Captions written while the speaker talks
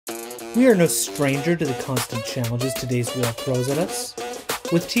We are no stranger to the constant challenges today's world throws at us.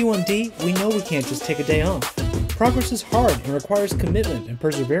 With T1D, we know we can't just take a day off. Progress is hard and requires commitment and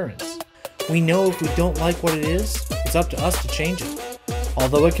perseverance. We know if we don't like what it is, it's up to us to change it.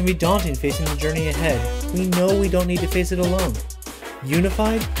 Although it can be daunting facing the journey ahead, we know we don't need to face it alone.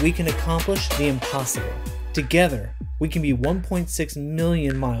 Unified, we can accomplish the impossible. Together, we can be 1.6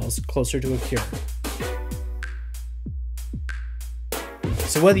 million miles closer to a cure.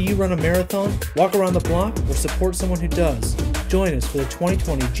 So whether you run a marathon, walk around the block, or support someone who does, join us for the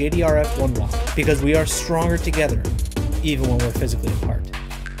 2020 JDRF One Walk, because we are stronger together, even when we're physically apart.